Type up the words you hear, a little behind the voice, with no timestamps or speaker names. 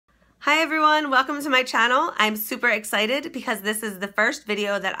Hi everyone, welcome to my channel. I'm super excited because this is the first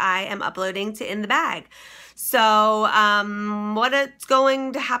video that I am uploading to In the Bag. So what is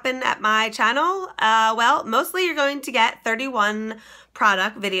going to happen at my channel? Well, mostly you're going to get 31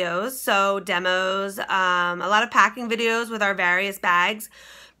 product videos, so demos, a lot of packing videos with our various bags,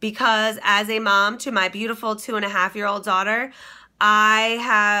 because as a mom to my beautiful 2.5-year-old daughter, I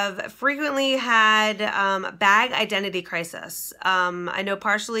have frequently had bag identity crisis. I know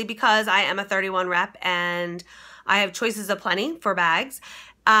partially because I am a 31 rep and I have choices aplenty for bags.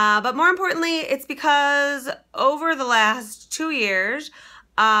 But more importantly, it's because over the last 2 years,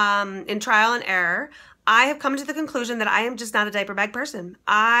 in trial and error, I have come to the conclusion that I am just not a diaper bag person.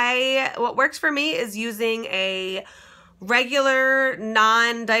 What works for me is using a regular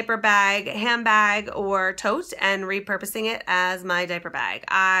non-diaper bag, handbag, or tote and repurposing it as my diaper bag.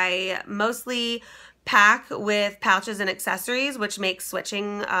 I mostly pack with pouches and accessories, which makes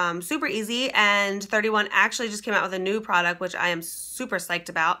switching super easy, and 31 actually just came out with a new product, which I am super psyched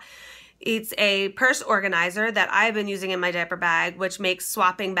about. It's a purse organizer that I've been using in my diaper bag, which makes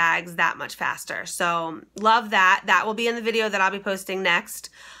swapping bags that much faster. So love that. That will be in the video that I'll be posting next.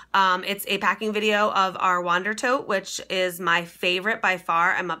 It's a packing video of our Wander tote, which is my favorite by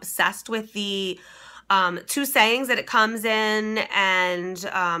far. I'm obsessed with the 2 sayings that it comes in and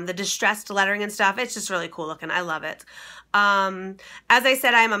the distressed lettering and stuff. It's just really cool looking. I love it. As I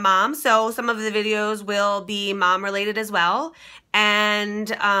said, I'm a mom, so some of the videos will be mom related as well.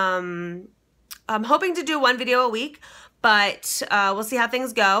 And I'm hoping to do 1 video a week, but we'll see how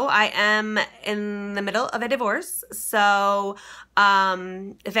things go. I am in the middle of a divorce, so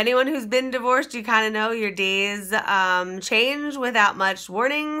if anyone who's been divorced, you kind of know your days change without much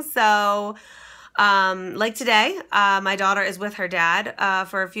warning. So like today, my daughter is with her dad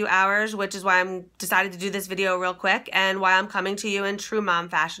for a few hours, which is why I'm decided to do this video real quick, and why I'm coming to you in true mom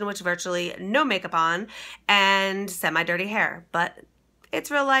fashion, which virtually no makeup on and semi-dirty hair. But it's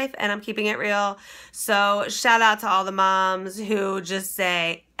real life and I'm keeping it real. So shout out to all the moms who just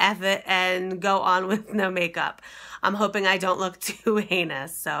say F it and go on with no makeup. I'm hoping I don't look too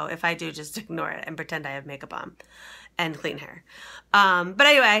heinous. So if I do, just ignore it and pretend I have makeup on and clean hair. But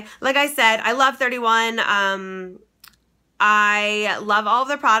anyway, like I said, I love 31. I love all of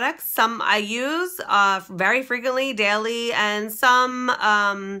their products. Some I use very frequently, daily, and some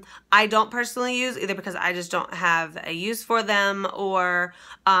I don't personally use, either because I just don't have a use for them, or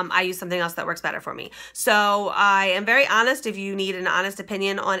I use something else that works better for me. So I am very honest. If you need an honest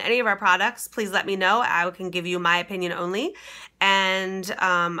opinion on any of our products, please let me know. I can give you my opinion only. And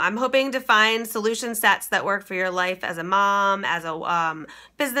I'm hoping to find solution sets that work for your life as a mom, as a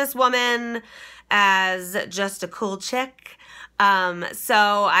businesswoman, as just a cool chick. So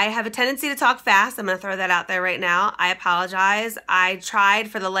I have a tendency to talk fast. I'm going to throw that out there right now. I apologize. I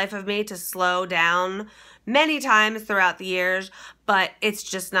tried for the life of me to slow down many times throughout the years, but it's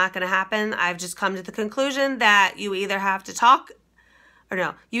just not going to happen. I've just come to the conclusion that you either have to talk, or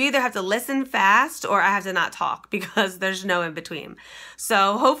no, you either have to listen fast or I have to not talk, because there's no in between.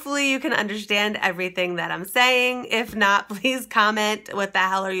 So hopefully you can understand everything that I'm saying. If not, please comment, what the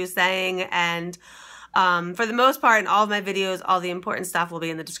hell are you saying? And for the most part, in all of my videos, all the important stuff will be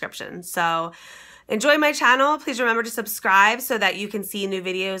in the description. So enjoy my channel. Please remember to subscribe so that you can see new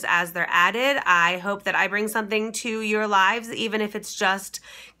videos as they're added. I hope that I bring something to your lives, even if it's just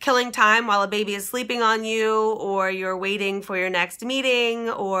killing time while a baby is sleeping on you, or you're waiting for your next meeting,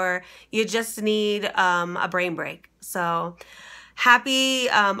 or you just need a brain break. So happy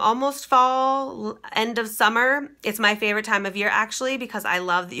almost fall, end of summer. It's my favorite time of year, actually, because I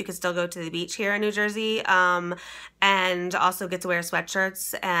love that you can still go to the beach here in New Jersey, and also get to wear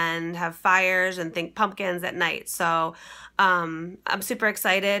sweatshirts and have fires and think pumpkins at night. So I'm super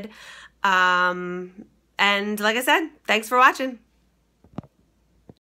excited. And like I said, thanks for watching.